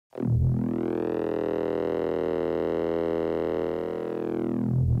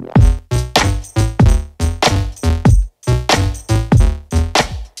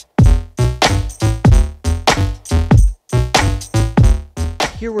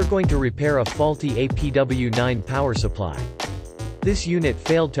Here we're going to repair a faulty APW9 power supply. This unit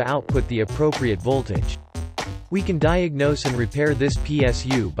failed to output the appropriate voltage. We can diagnose and repair this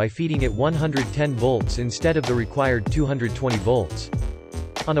PSU by feeding it 110 volts instead of the required 220 volts.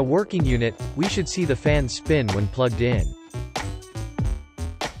 On a working unit, we should see the fan spin when plugged in.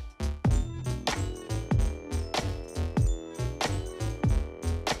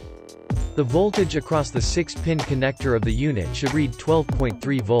 The voltage across the 6-pin connector of the unit should read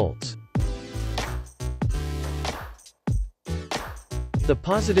 12.3 volts. The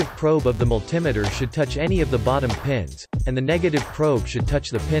positive probe of the multimeter should touch any of the bottom pins, and the negative probe should touch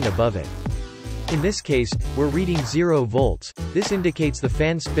the pin above it. In this case, we're reading 0 volts, this indicates the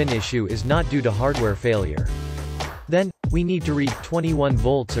fan spin issue is not due to hardware failure. Then, we need to read 21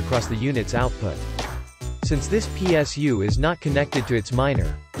 volts across the unit's output. Since this PSU is not connected to its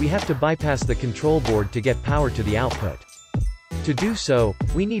miner, we have to bypass the control board to get power to the output. To do so,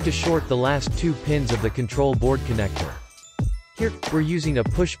 we need to short the last 2 pins of the control board connector. Here, we're using a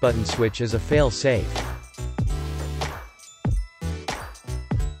push-button switch as a fail-safe.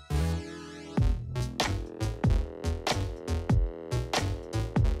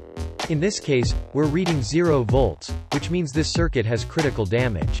 In this case, we're reading 0 volts, which means this circuit has critical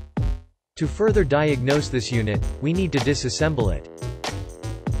damage. To further diagnose this unit, we need to disassemble it.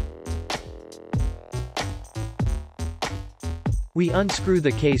 We unscrew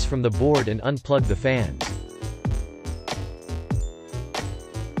the case from the board and unplug the fans.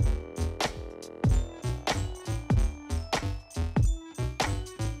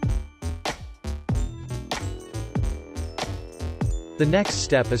 The next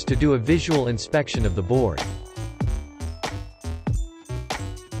step is to do a visual inspection of the board.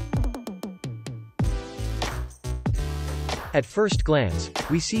 At first glance,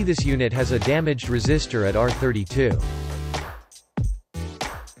 we see this unit has a damaged resistor at R32.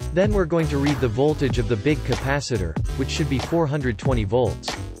 Then we're going to read the voltage of the big capacitor, which should be 420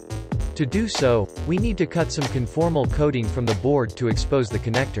 volts. To do so, we need to cut some conformal coating from the board to expose the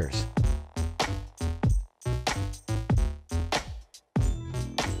connectors.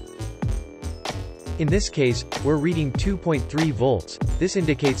 In this case, we're reading 2.3 volts, this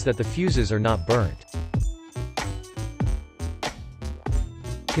indicates that the fuses are not burnt.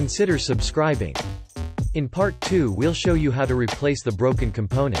 Consider subscribing. In part 2 we'll show you how to replace the broken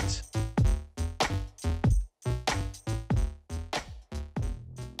components.